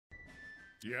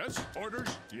Yes.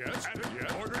 Orders. Yes. At it.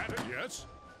 Yes. Order. At it. Yes.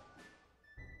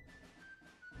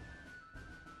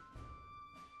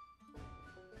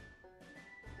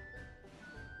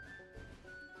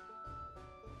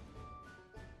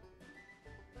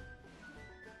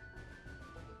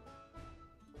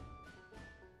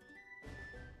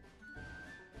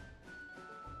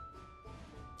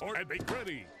 Or and make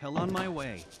ready. Hell on my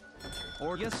way.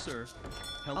 Or yes, sir.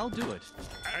 Hell, I'll do it.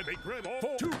 And make ready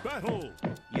to battle.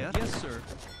 Yes, yes, sir.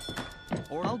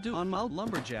 Or I'll do on my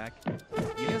lumberjack.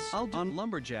 Yes, I'll do on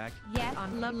lumberjack. Yeah,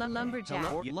 on lumberjack.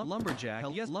 Hell, or lumberjack.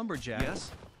 Hell, yes, lumberjack.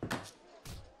 Yes.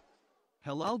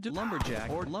 Hell, I'll do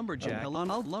lumberjack or lumberjack. Hell, on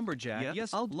I'll lumberjack.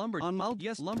 Yes, I'll lumber on I'll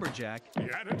yes lumberjack.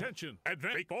 Yeah, and attention.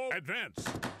 Advance.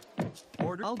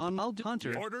 Order I'll do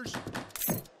hunter. Orders.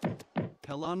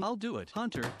 Hell on I'll do it.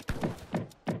 Hunter.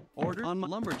 Order on my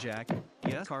lumberjack.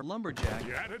 Yes, car lumberjack.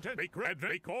 Yeah, and attention.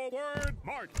 Make forward.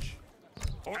 March.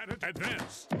 Or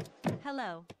advance.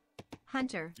 Hello.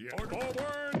 Hunter. Yeah,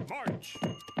 forward. March.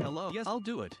 Hello. Yes, I'll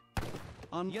do it.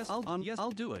 Yes,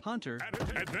 I'll do it. Hunter.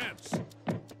 Advance.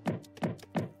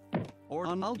 Or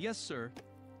I'll yes, sir.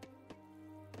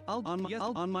 I'll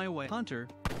on my way. Hunter.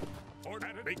 Or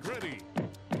make ready.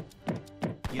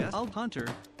 Yes, I'll hunter.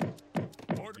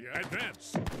 Or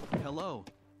advance. Hello.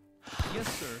 Yes,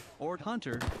 sir. Or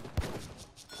hunter.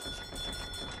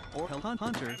 Or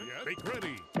hunter. Yeah, make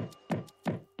ready.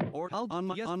 Or I'll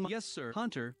yes, sir.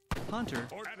 Hunter. Hunter.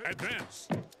 Or advance.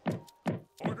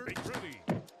 Order make ready.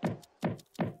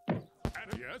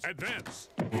 Yes, advance.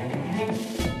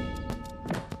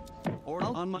 Or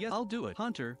I'll do it.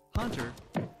 Hunter. Hunter.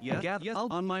 Yes, yes,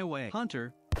 I'll on my way.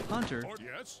 Hunter. Hunter. Or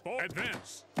yes,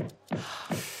 advance.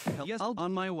 Hell, yes, I'll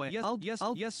on my way. Yes,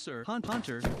 yes, sir.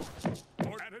 Hunter.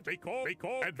 Or they call,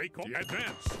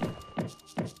 advance.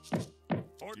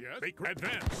 Or yes, make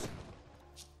advance.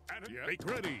 Make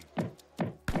ready.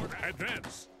 Or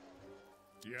advance.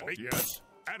 Yeah, yes.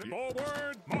 And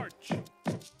forward, march.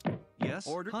 Yes.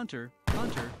 Order hunter.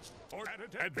 Hunter. Or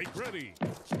and make ready.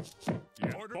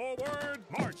 Yeah. Order forward,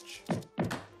 march.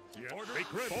 Yeah. Order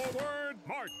make ready. Forward,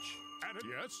 march. And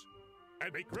yes.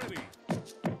 And make ready.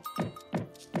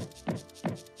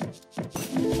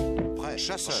 Prêt,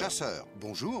 chasseur.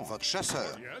 Bonjour, votre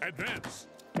chasseur. Yes. Advance.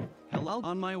 Hello,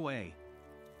 on my way.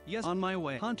 Yes, on my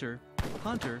way. Hunter.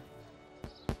 Hunter.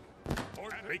 Or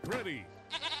make ready.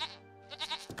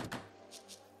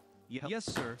 Yeah, yes,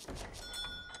 sir.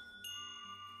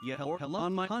 Yeah, or hello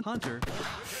on my hunter.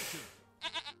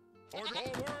 Order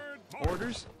forward, march.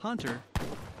 Orders, hunter.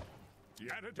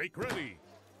 Yeah, make ready.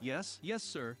 Yes, yes,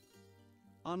 sir.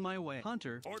 On my way,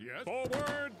 hunter. Or yes,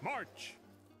 forward, march.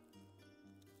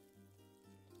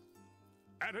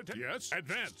 Yes,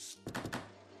 advance.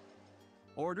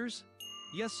 Orders?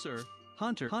 Yes, sir.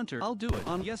 Hunter. Hunter. I'll do it.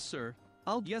 On yes, sir.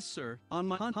 Yes, sir. On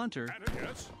my hunter.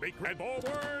 Yes, make ready.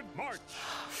 Forward, march.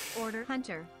 Order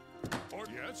hunter. Or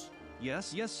yes.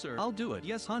 Yes, yes, sir. I'll do it.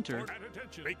 Yes, hunter. Or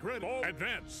attention. Make ready.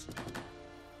 Advance.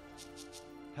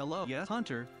 Hello. Yes,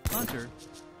 hunter. Hunter.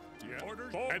 Yeah.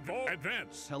 Orders.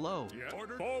 Advance. Hello. Yeah.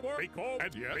 Order. Forward. Make call.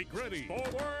 Yeah. Make ready.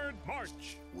 Forward.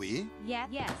 March. Oui. Yeah.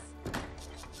 Yes.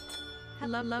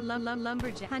 Hello.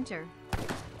 Lumberjack. Hunter.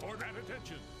 Order.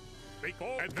 Attention. Make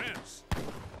call. Advance.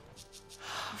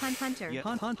 Hunter. Yeah.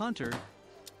 Hunter.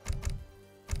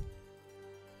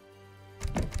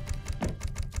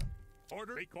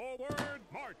 Order. Make forward.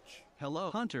 March.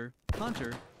 Hello. Hunter.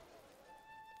 Hunter.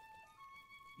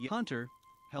 Yeah. Hunter.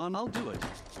 Helen, I'll do it.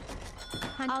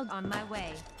 I'll on my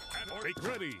way. And make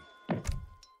ready.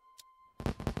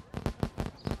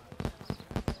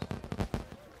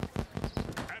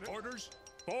 And orders.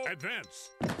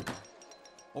 Advance.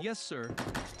 Yes, sir.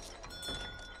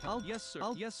 Yes, sir.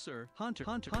 Yes, sir. Hunter.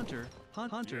 Hunter. Hunter.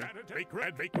 Hunter.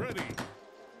 Yeah, make ready.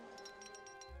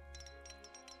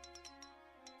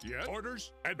 Yes.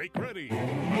 Orders and make ready. For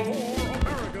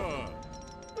America.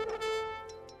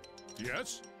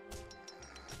 Yes.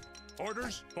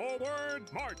 Orders.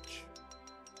 Forward. March.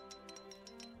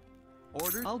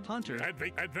 Orders. Hunter. And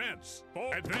make advance.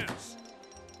 Advance.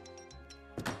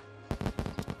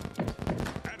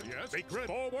 And yes. Make ready.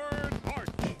 Forward. March.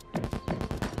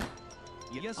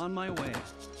 Yes, on my way.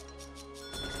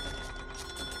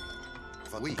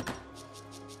 Oui.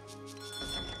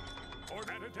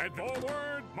 And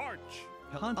forward, march.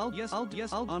 Yes,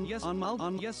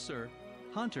 yes, sir.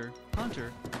 Hunter.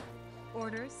 Hunter.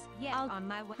 Orders. Yeah, I'll on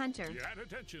my way. Hunter. Yeah, and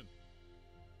attention.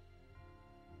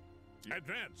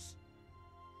 Advance.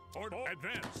 Order.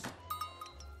 Advance.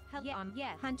 Yeah, on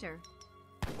yeah, Hunter.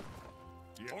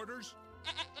 Yeah. Orders.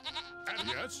 And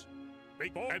yes.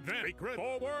 Make advance. Make ready.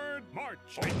 Forward,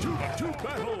 march. To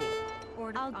battle.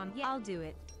 Order. I'll do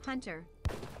it. Hunter.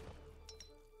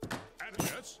 And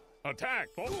yes. Attack.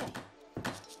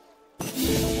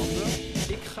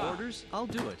 Orders? I'll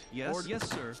do it. Yes. Yes,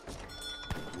 sir.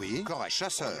 Oui, correct.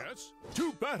 Chasseur. Yes.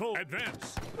 To battle.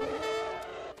 Advance.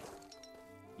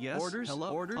 Yes. Orders?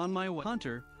 Hello. Order on my way.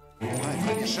 Hunter.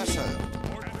 Très bien. Chasseur.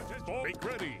 Make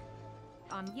ready.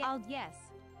 Yes.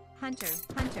 Hunter.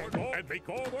 Hunter. And make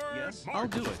forward. Yes. March. I'll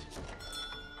do it.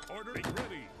 Order. Make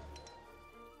ready.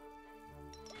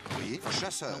 Oui,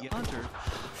 chasseur. Yeah, Hunter.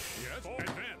 Yes.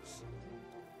 Advance.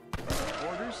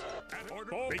 Orders? And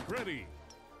order. Make ready.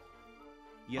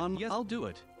 Yeah. On yes. I'll do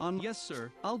it. On yes,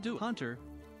 sir. I'll do Hunter.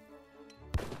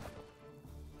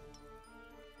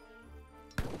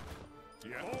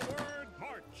 Yes. Forward.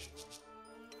 March.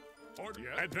 Order.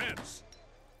 Yes. Advance.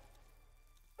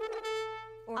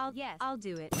 I'll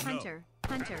do it. Hunter.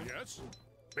 Hunter. Yes.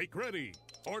 Make ready.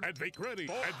 Order. And make ready.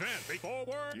 Advance. Make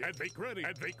forward. And make ready.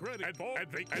 And make ready.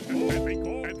 And make and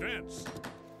make advance.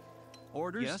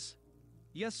 Orders? Yes.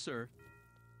 Yes, sir.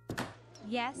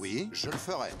 Yes. Oui, je le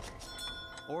ferai.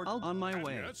 Or on my And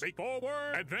way. yes. Make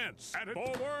forward. Advance. And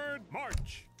forward.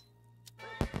 March.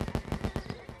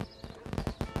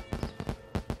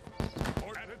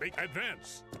 Order. And make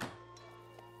advance.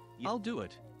 I'll do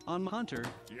it. On my Hunter.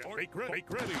 Yes. Make ready. Make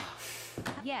ready.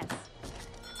 Yes.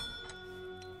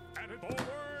 And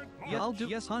forward. March. Yeah, I'll do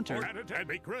yes, Hunter. And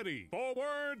make ready.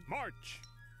 Forward. March.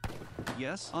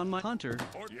 Yes, on my Hunter.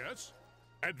 Or yes.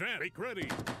 Advance. Make ready.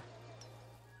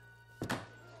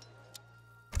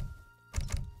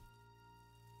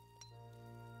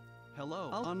 Hello.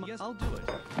 On my, yes, I'll do it.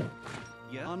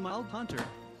 Yeah, on my Hunter.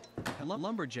 Hello,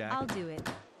 lumberjack. I'll do it.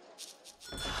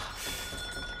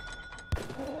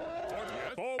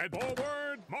 And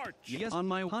forward, march. Yes, on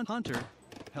my Hunter.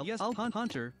 Hell yes, I'll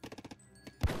Hunter.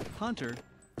 Hunter.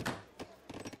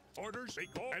 Orders.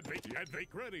 And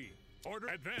make ready. Order.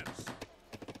 Advance.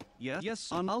 Yes, yes,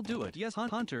 I'll do it. Yes,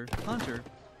 Hunter. Hunter.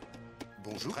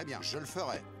 Bonjour. Très bien, je le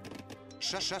ferai.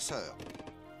 Chasseur.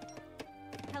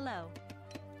 Hello.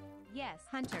 Yes.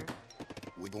 Hunter.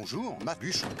 Oui, bonjour.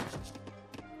 Bûchon.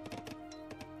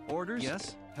 Orders.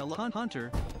 Yes. Hello,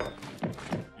 Hunter.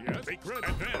 Yes. Make ready.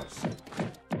 Advance.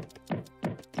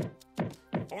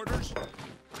 Orders.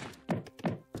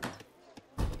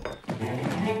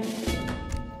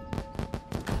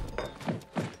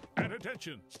 And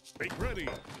attention. Make ready.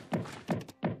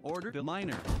 Order. Bill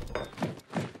Miner.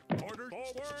 Order.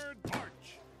 Forward.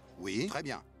 March. Oui, très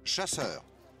bien. Chasseur.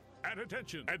 And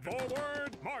attention. And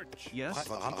forward. March. Yes.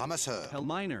 Ramasseur. Hell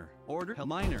Miner. Order. Hell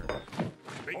Miner.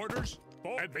 Orders.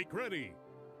 And make ready.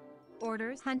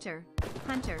 Orders. Hunter.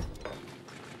 Hunter.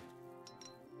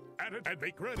 And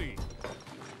make ready.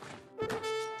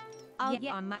 I'll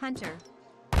get on my Hunter.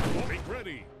 Make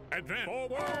ready. Advance.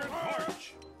 Forward.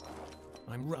 March.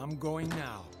 I'm going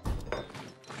now.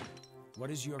 What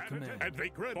is your command? And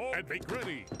make ready. And make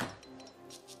ready.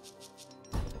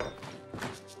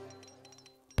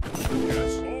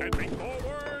 Yes. And make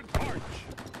forward. March.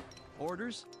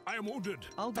 Orders. I am wounded.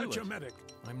 I'll do Fetch it. a medic.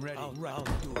 I'm ready. I'll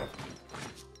do it.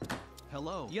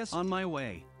 Hello. Yes, on my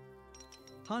way.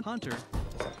 Hunter.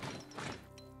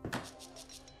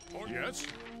 Or yes.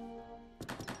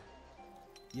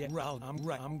 Yeah,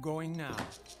 I'm going now.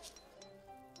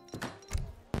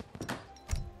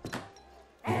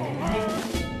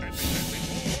 And make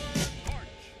forward.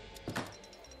 March.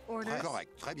 Orders. Correct,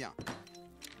 très bien.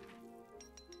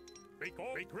 Make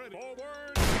ready. Forward.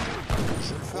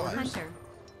 Je le ferai. Hunter.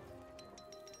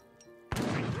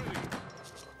 Make ready.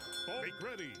 Make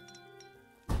ready.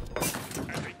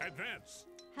 And make advance.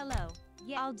 Hello.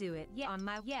 Yeah. I'll do it. Yeah. On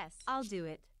my. Yes. I'll do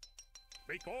it.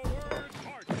 Make forward.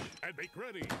 March. And make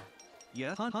ready.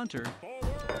 Yes, Hunter. Forward.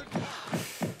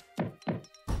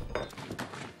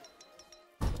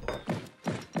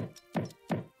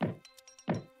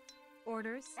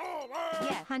 Orders. Forward.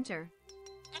 Yeah. Hunter.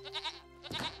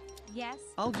 Yes.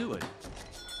 I'll do it.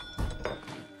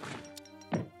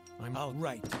 I'm all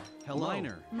right. Hell Hello.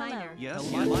 Miner. Miner. Yes,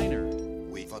 Hell Miner.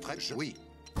 Oui, votre aide, oui.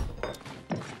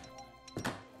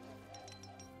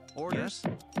 Orders.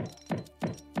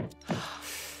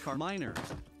 Carminer.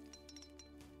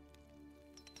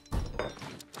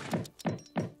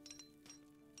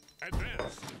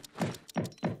 Advance.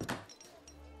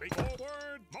 Make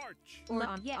forward. March. Or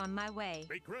on. Yeah. On my way.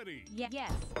 Make ready. Yeah.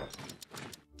 Yes.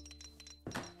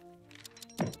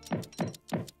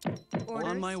 Orders.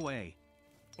 On my way.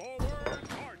 Forward.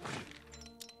 March.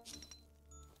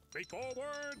 Make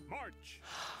forward. March.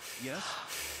 Yes.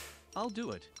 I'll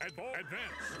do it.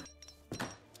 Advance.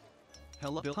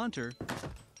 Hello, Bill Hunter.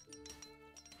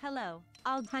 Hello.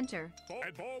 I'll Hunter.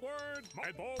 And forward.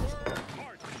 And forward.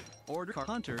 March. Order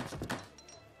Hunter.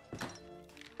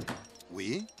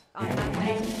 Oui, On my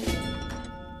way.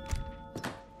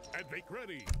 make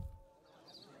ready.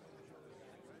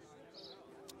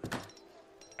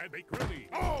 And make ready.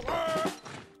 Over!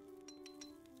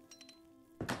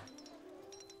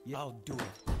 Yeah, I'll do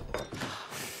it.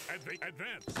 And make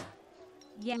advance.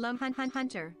 Yellow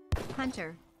hunter.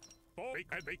 Hunter.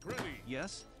 And make ready.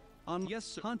 Yes. On yes,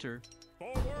 sir. Hunter.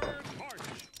 Forward,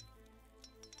 march.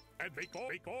 And make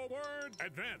forward,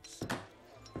 advance.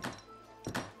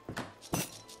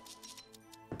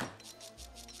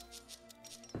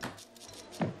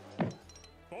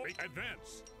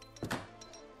 Advance.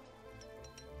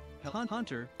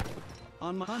 Hunter.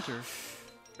 On my hunter.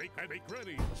 Make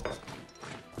ready.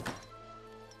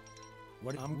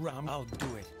 What? I'll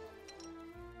do it.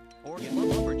 Or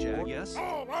lumberjack. Yes.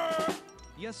 Over!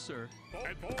 Yes, sir.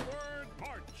 And forward,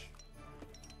 march.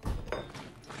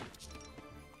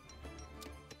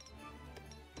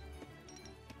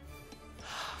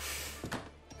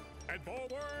 And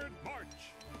forward,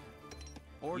 march.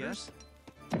 Orders. Yes.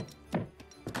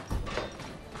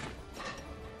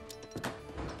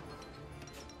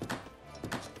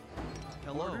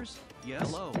 Hello. Orders? Yes.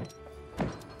 Hello.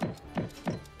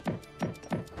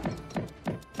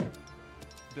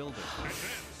 Builder.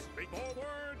 Advance. Make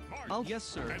forward, march. Oh, yes,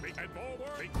 sir. And forward,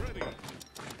 make ready.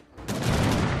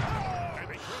 And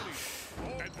make ready.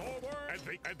 And forward, and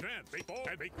make advance. Make forward,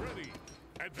 and make ready.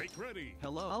 And make ready.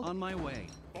 Hello. On my way.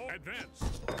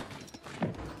 Advance.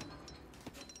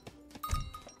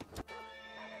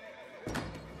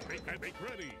 And make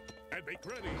ready. And make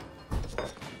ready.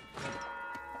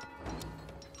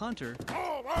 Hunter.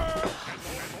 Forward. And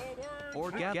forward.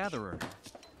 Or gatherer.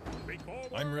 Make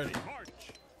forward. I'm ready. March.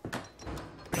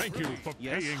 Thank you for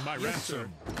Yes. paying my Yes, sir.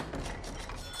 ransom.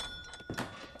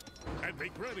 And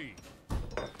make ready.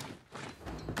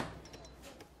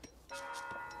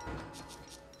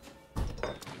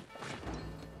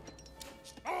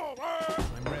 Over.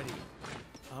 I'm ready.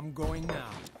 I'm going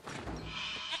now.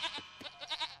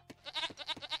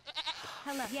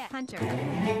 Hello. Yeah, hunter.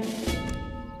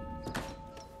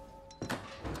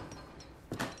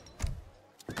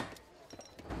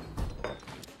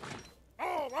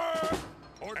 Over.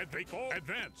 Or and make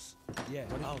advance. Yeah,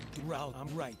 I'll do.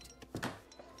 I'm right.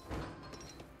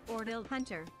 Order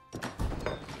hunter.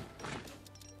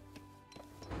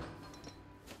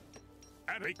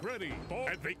 And make ready.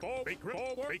 And make forward.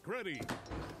 Make ready.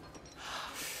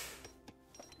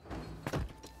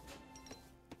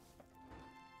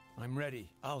 I'm ready.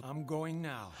 I'm going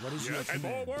now. What is your Yes. And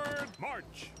command? forward,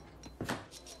 march.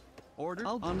 Order.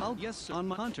 I'll yes, sir. On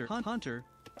my hunter. Hunter.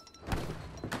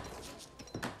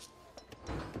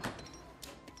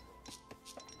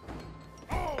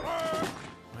 Over.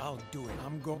 I'll do it.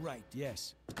 I'm go right.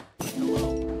 Yes.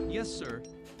 Hello. Yes, sir.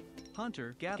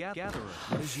 Hunter. Gatherer.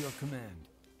 What is your command?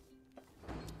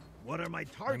 What are my I'm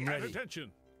targets? ready.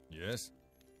 Attention. Yes.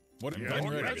 What? Yeah, I'm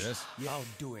orders. ready. Yes. Yeah, I'll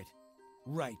do it.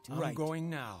 Right. I'm Right. going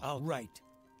now. I'll right.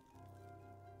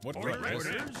 What? Right. Yes.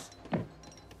 Orders.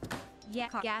 Yeah,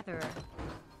 gatherer.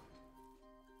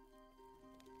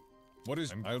 What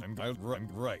is? I'm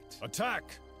right.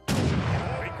 Attack!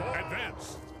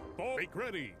 Advance. Make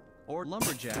ready. Or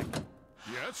lumberjack.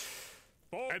 Yes.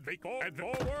 And make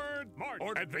forward, march.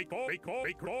 And make forward,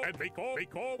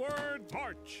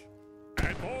 march.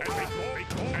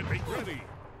 And make ready.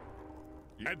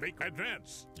 And make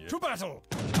advance. To battle!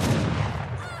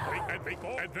 And make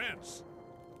advance.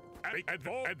 And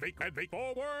make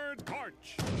forward,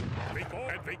 march.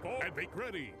 And make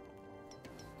ready.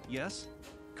 Yes.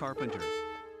 Carpenter.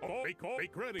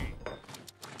 Make ready.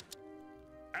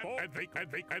 And make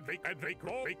advance.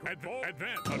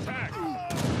 Attack.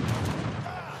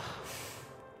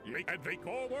 And make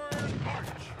forward, march.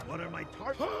 What are my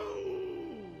targets?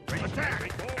 Attack.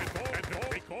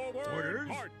 And make forward, Orders.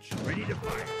 march. Ready to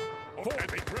fire.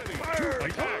 And make ready. Fire.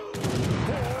 Attack.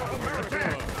 For America!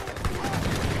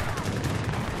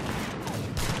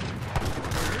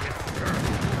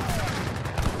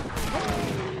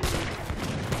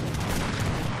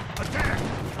 Attack.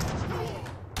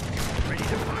 Ready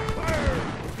to fire.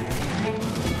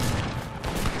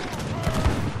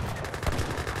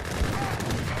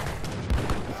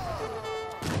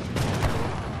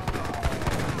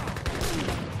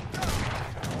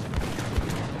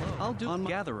 I'll do on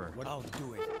gatherer. What? I'll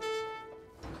do it.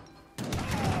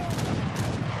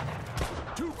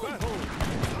 To battle.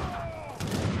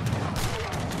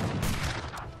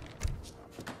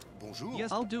 Bonjour.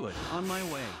 Yes, I'll do it. On my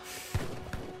way.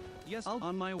 Yes, I'll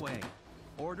on my way.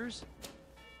 Orders?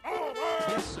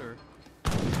 Yes, sir.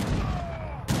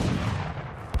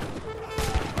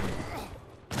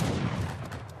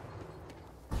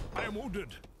 I am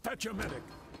wounded. Fetch a medic.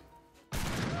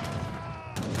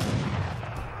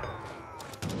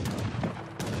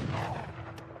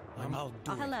 I'll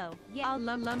do it. Hello. Yeah, I'll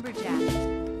lumberjack.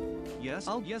 Yes,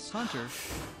 yes, Hunter.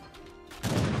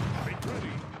 Bake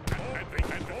ready. And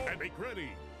bake ready.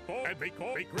 And bake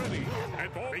ready.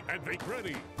 And bake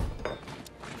ready.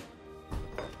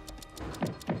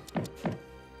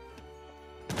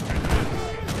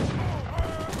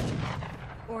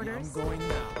 Orders. I'm going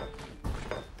now.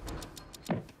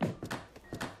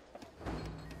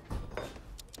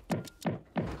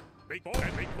 Bake ball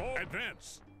and bake ball.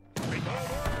 Advance. Bake forward.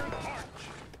 March.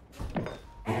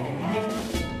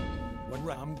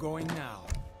 I'm going now.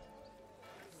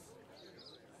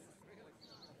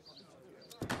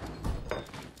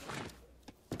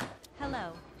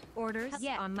 Hello. Orders.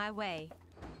 Yeah, on my way.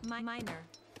 My minor.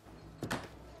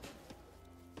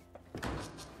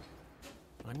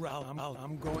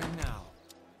 I'm going now.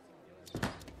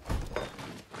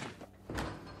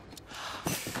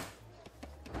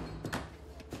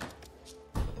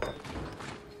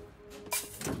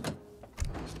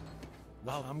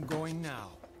 Well, I'm going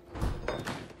now.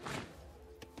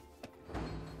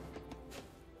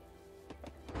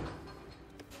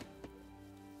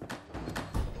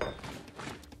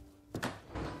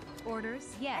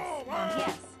 Orders. Yes.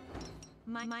 Yes.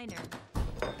 My minor.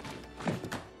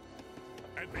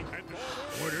 And bake and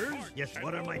forward. Orders? March. Yes, And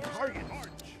what are my forward. targets? March.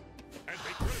 And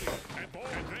bake ready. And ball.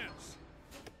 Advance.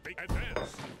 Bake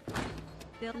advance.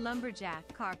 Bill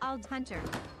lumberjack. Car. I'll hunter.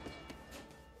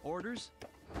 Orders?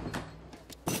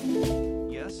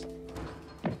 Yes?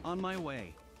 On my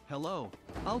way. Hello.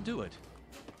 I'll do it.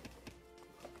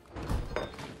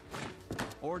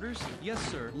 Orders? Yes,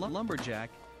 sir. Lumberjack.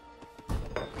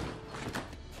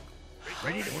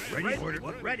 Ready to order.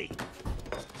 Ready.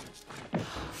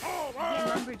 Yeah,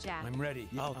 lumberjack. I'm ready.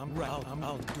 I'll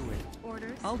do it.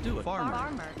 Orders. I'll do it. Farmer.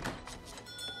 Farmer.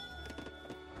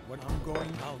 What I'm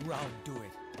going, I'll do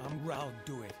it. I'll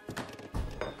do it.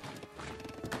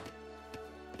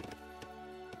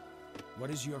 What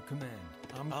is your command?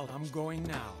 I'm going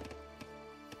now.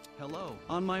 Hello.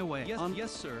 On my way. Yes,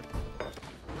 yes, sir.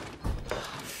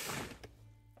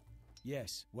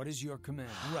 Yes. What is your command?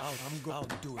 I'll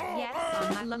do it.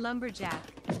 Yes, on my lumberjack.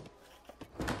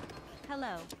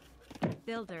 Hello.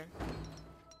 Builder.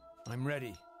 I'm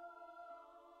ready.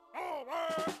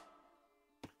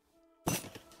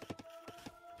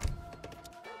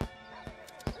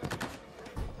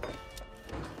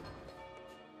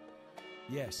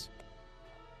 Yes.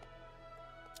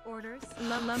 Orders.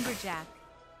 Lumberjack.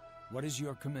 What is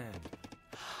your command?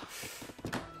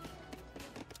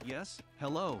 Yes.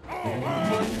 Hello.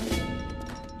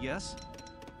 Yes.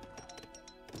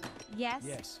 Yes.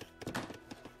 Yes.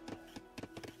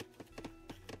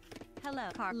 Hello.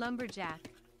 Car. Lumberjack.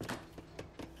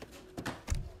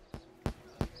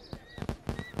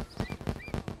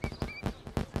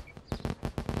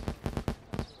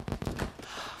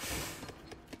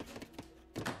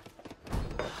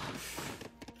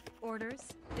 Orders.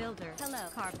 Builder. Hello.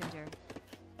 Carpenter.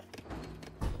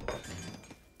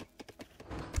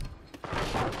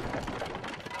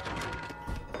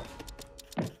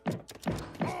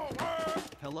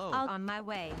 Hello. On my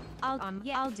way.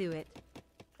 I'll do it.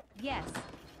 Yes.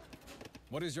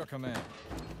 What is your command?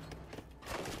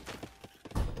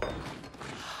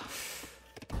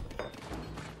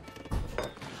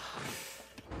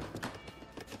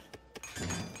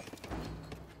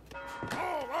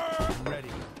 I'm ready.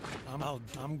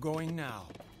 I'm going now.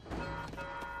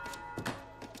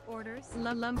 Orders.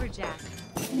 Lumberjack.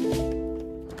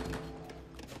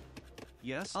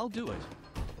 Yes, I'll do it.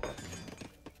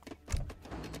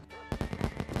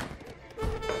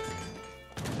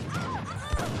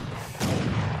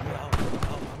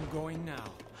 I'm going now.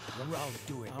 I'll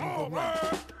do it. I'm going.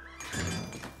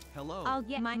 Hello. I'll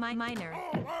get my minor.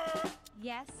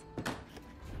 Yes.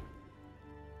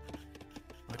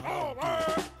 I'll do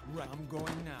it. I'm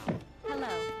going now. Hello.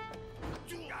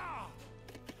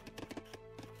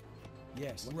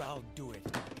 Yes, I'll do it.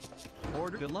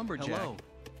 Order the lumberjack. Hello.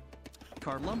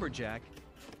 Car lumberjack.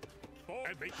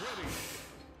 And bake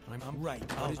ready. I'm right.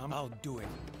 I'll do it.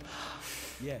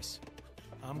 Yes.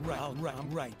 I'm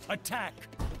right. Attack!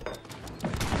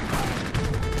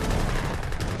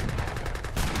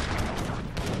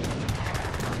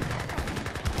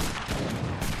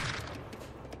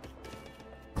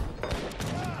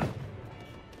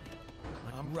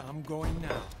 I'm going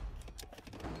now.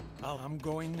 I'm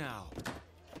going now.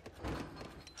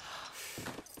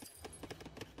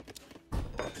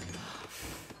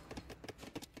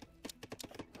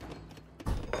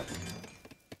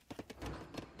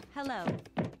 Hello.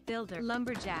 Builder.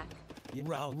 Lumberjack.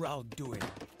 I'll do it.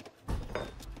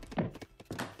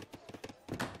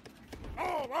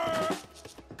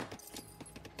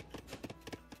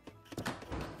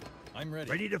 I'm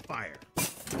ready. Ready to fire.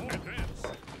 Advance.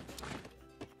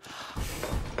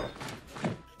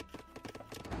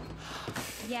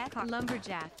 Yes,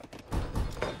 lumberjack.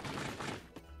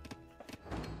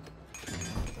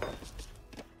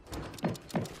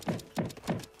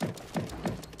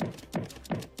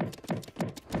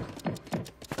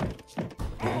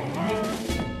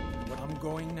 I'm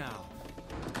going now.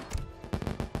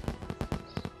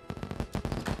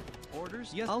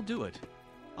 Orders? Yes, I'll do it.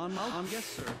 On yes,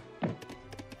 sir.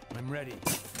 I'm ready.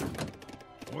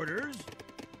 Orders.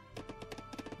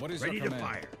 What is Ready your to command?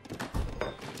 fire.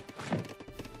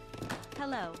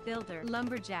 Hello, builder,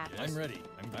 lumberjack. I'm ready.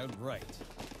 I'm out right.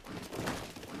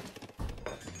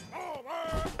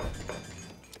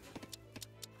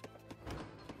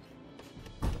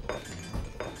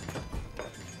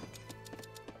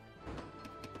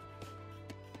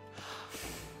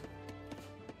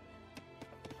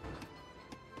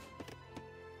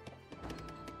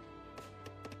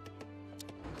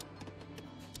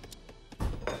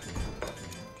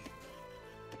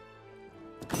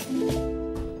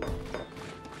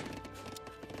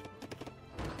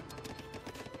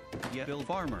 Yeah, Bill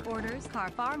Farmer. Orders, car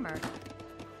farmer.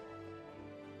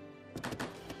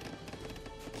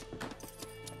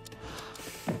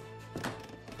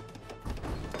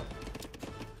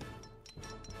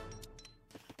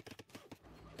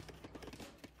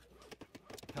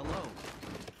 Hello.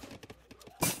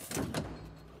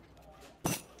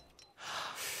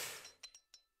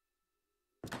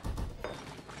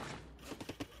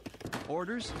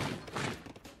 Orders?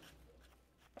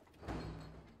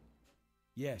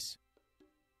 Yes.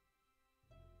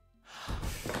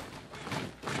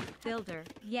 Builder,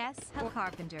 yes,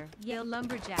 carpenter, yeah,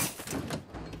 lumberjack.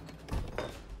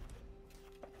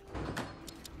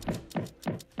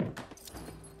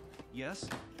 Yes?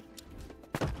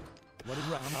 What is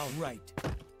right? I'll write.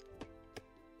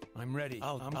 I'm ready.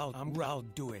 I'll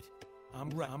do it. I'm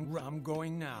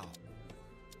going now.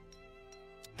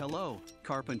 Hello,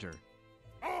 carpenter.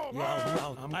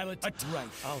 Yeah, I'll attack. Right.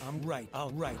 I'm right.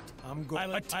 I'll write.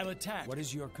 I'll attack. What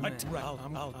is your command?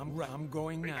 I'm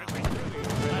going now. I'll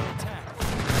attack.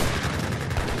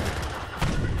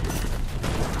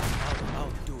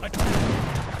 I'll do it. Attack.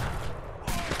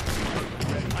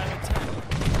 I'll attack.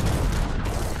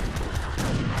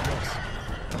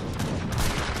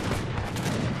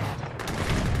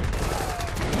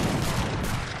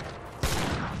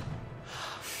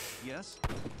 Yes?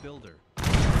 Builder.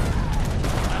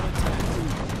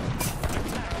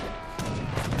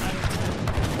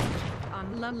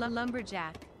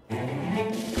 Lumberjack.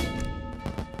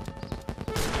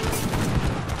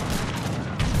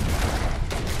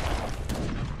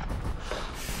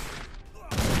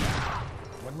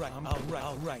 Right.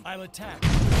 I'll write. I'll attack.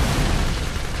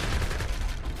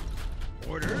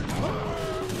 Orders.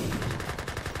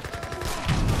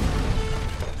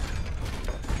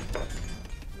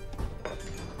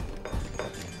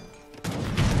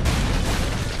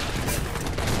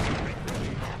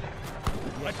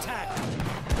 Attack.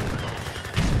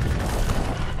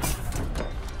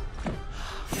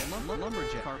 Yeah,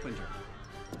 lumberjack carpenter.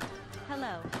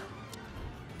 Hello.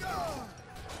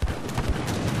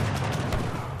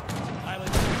 I'll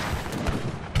attack.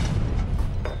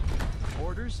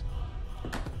 Orders?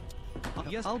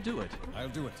 Yes, I'll do it. I'll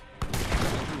do it.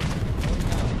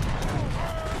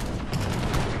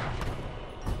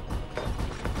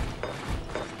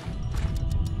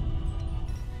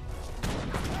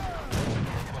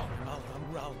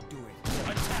 I'll do it.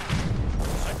 Attack.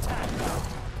 Attack.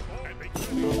 And make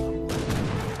ready.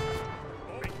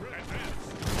 Make ready. Advance.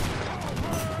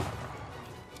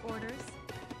 Orders.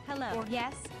 Hello.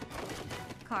 Yes.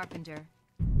 Carpenter.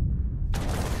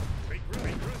 Make ready.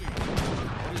 Make ready.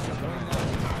 What is your command?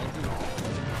 I'll do it.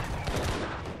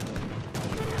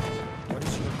 What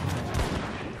is your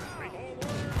command? Make forward.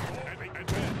 And make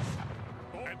advance.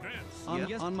 Advance.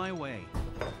 Yes, on my way.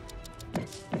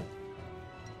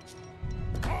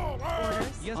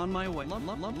 Orders. Yes, on my way.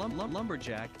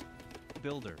 Lumberjack.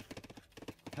 Builder.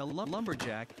 Hello,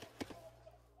 lumberjack.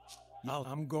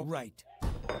 I'm go right.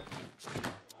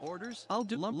 Orders? I'll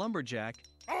do lumberjack.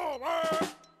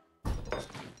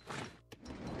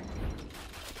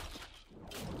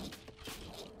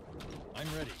 I'm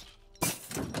ready.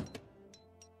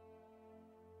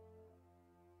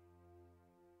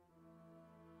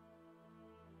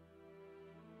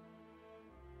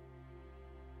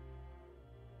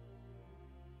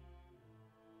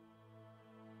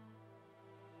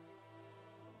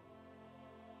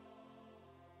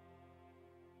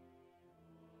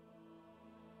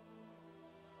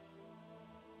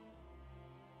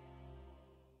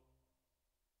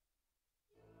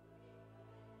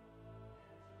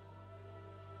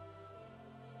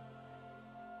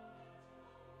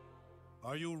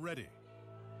 Are you ready?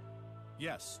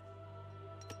 Yes.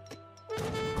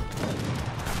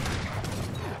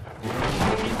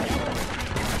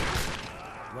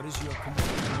 What is your command?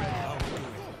 I'll do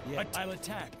it. Yeah. I'll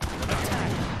attack.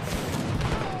 Attack.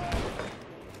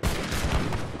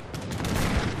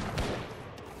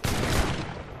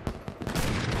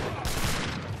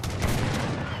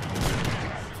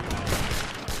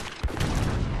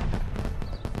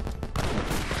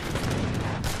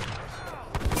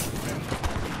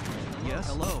 Yes.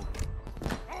 Hello.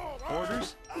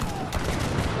 Orders?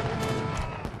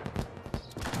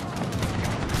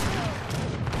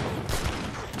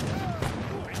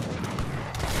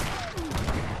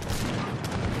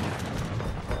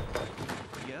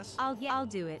 Yes. I'll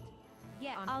do it.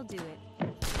 Yeah, I'll do it.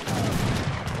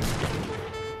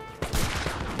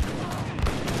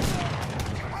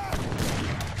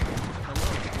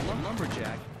 Hello.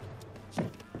 Lumberjack.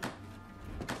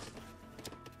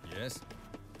 Yes.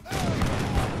 Out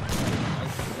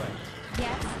right.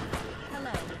 Yes.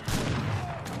 Hello.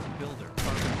 Builder.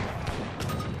 Carpenter.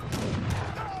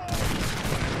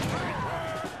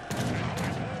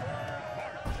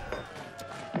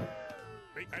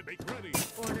 Make ready.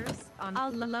 Orders on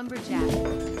all lumberjack.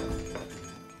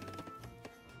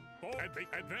 And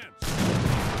make advance.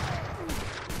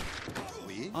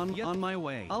 Oui. On my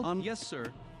way. Yes,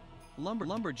 sir.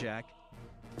 Lumberjack.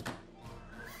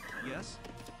 Yes.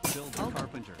 Builder.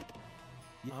 Carpenter.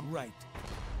 Yeah, I'm right.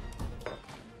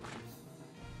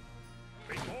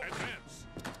 Advance.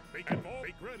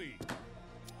 Make ready.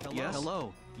 Hello. Yes.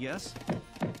 Hello. Yes.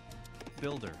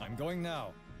 Builder. I'm going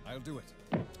now. I'll do it.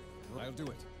 I'll do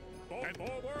it. And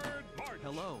forward, march.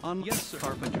 Hello. Yes, sir.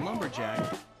 Carpenter. Lumberjack.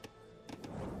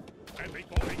 And make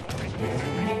advance. Make ready.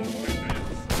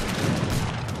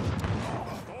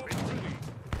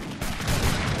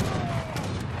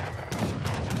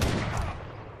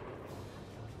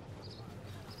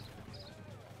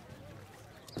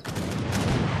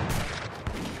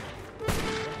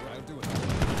 I'll do it.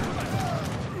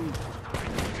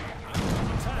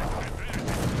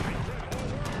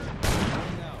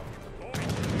 Going now.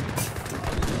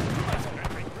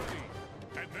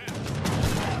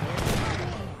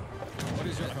 What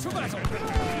is your command? To battle!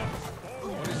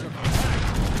 What is your command?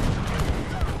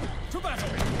 To battle!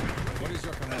 What is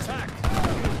your command? Attack!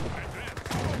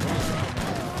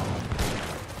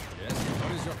 Yes.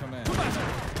 What is your command? To battle!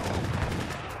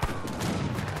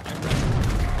 I'm ready.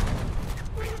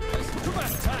 Yes. To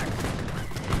battle! Attack!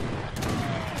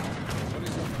 What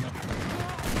is your command?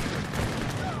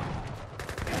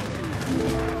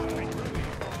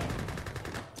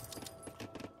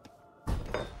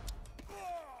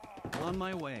 On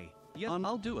my way. Yeah.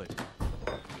 I'll do it.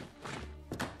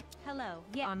 Hello.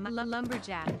 Yeah, on my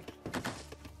lumberjack.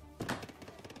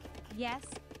 Yes.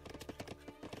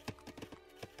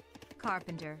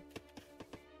 Carpenter.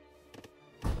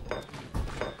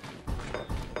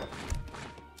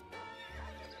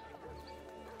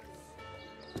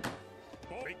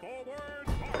 Forward,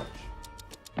 march.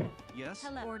 Yes.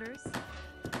 Hello. Orders.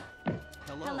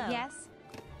 Hello. Hello. Yes.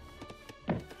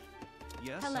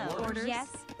 Yes. Hello. Orders. Orders. Yes.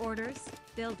 Orders.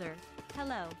 Builder.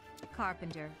 Hello.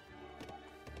 Carpenter.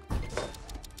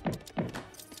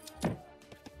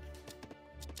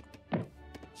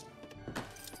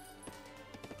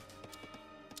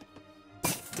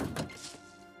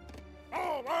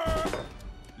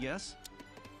 Yes.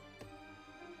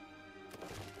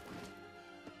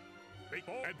 Make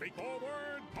forward,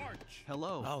 march.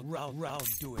 Hello. I'll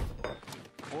do it.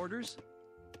 Orders?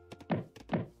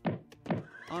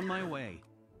 On my way.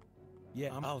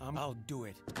 Yeah, I'll do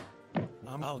it.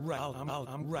 I'm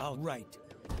right.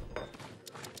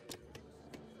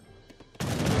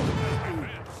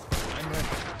 Advance. I'm ready.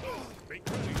 Make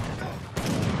ready.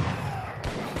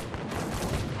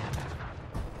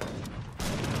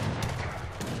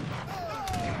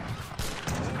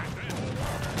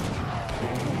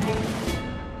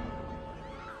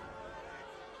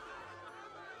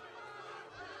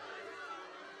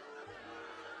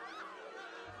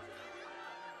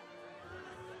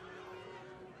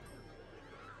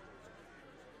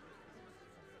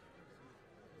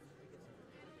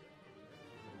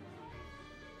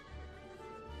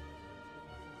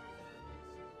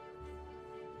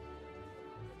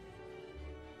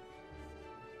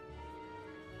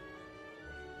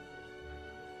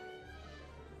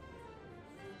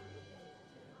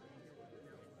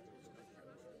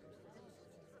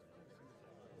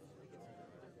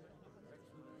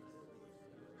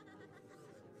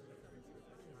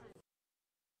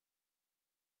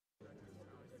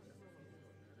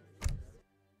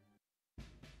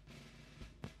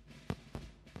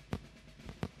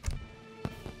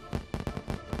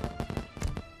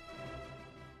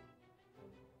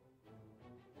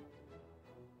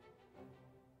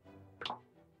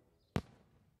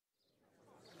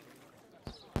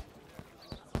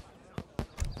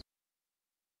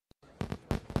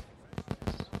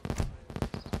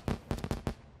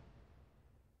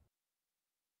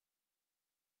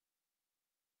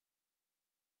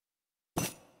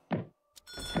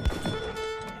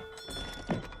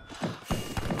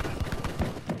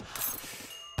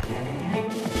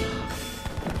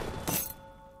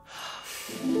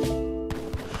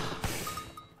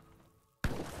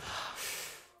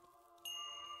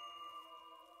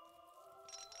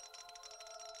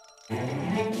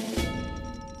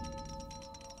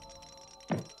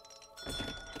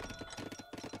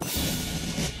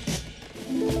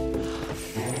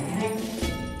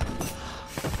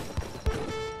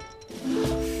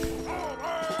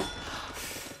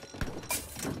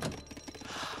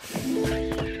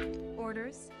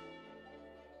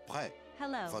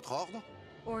 Hello. Votre ordre?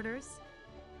 Orders?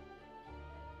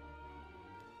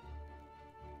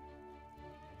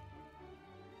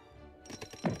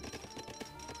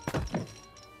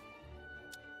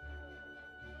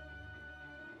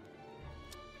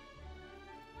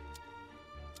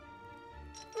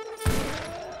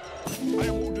 I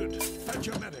am wounded. Fetch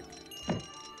a medic.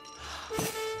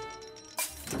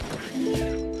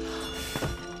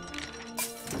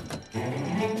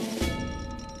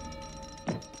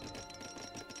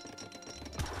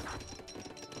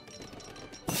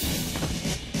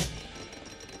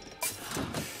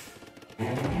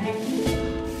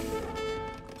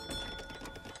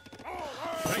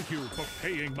 Thank you for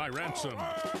paying my ransom.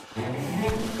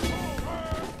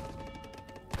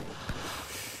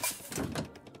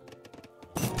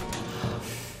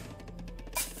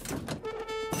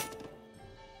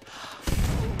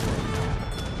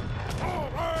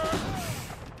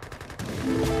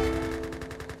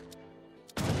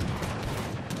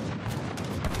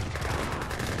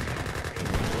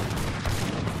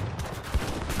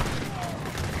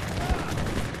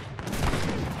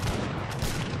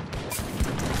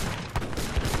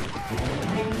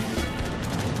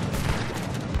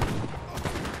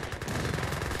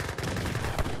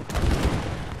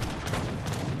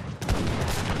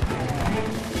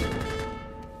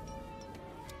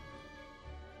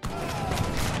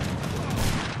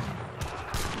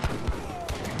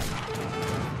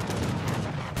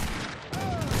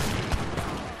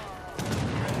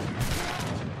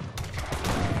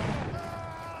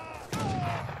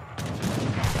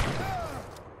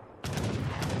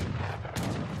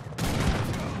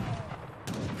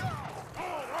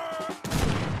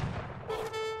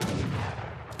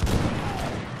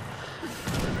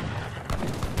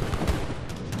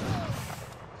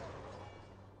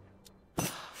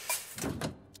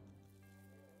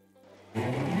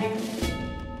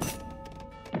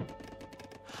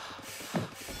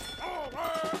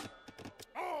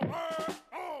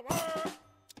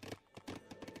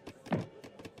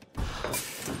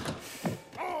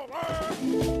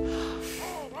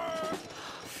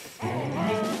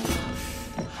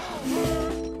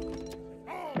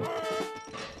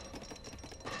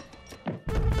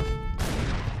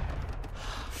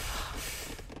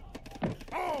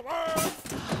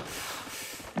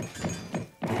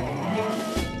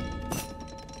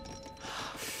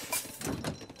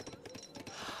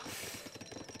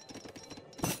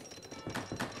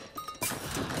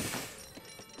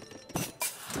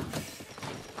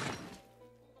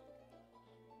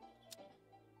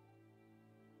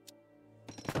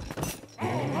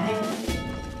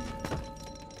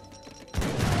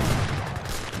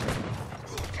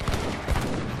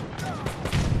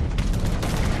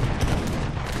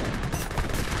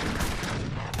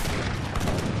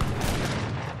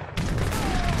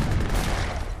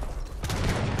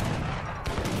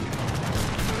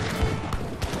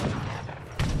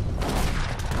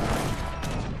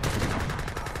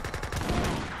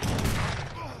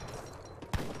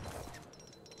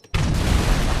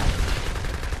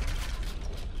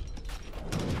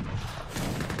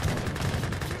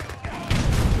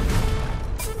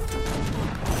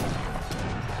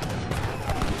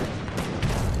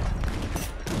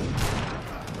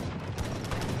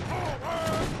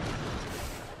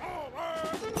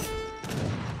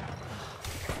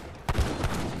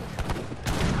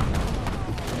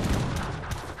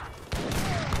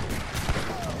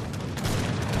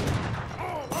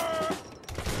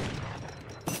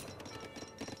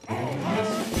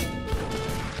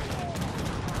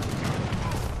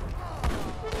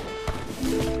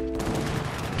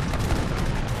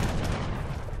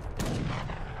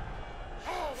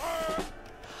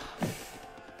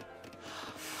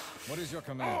 What is your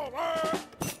command?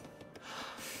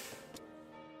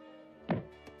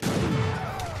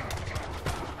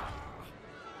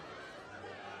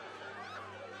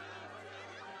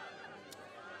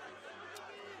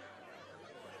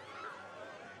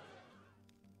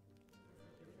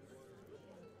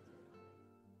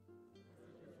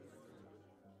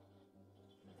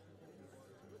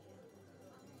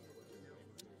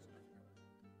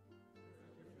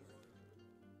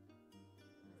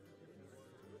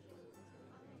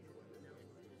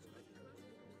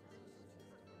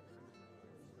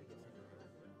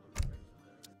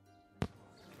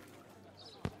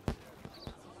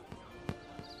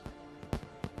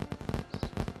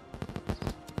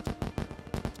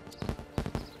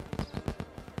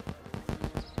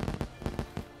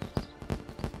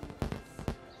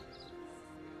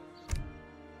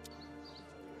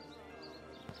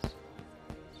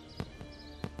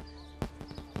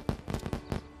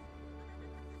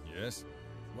 Yes?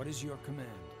 What is your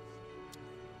command?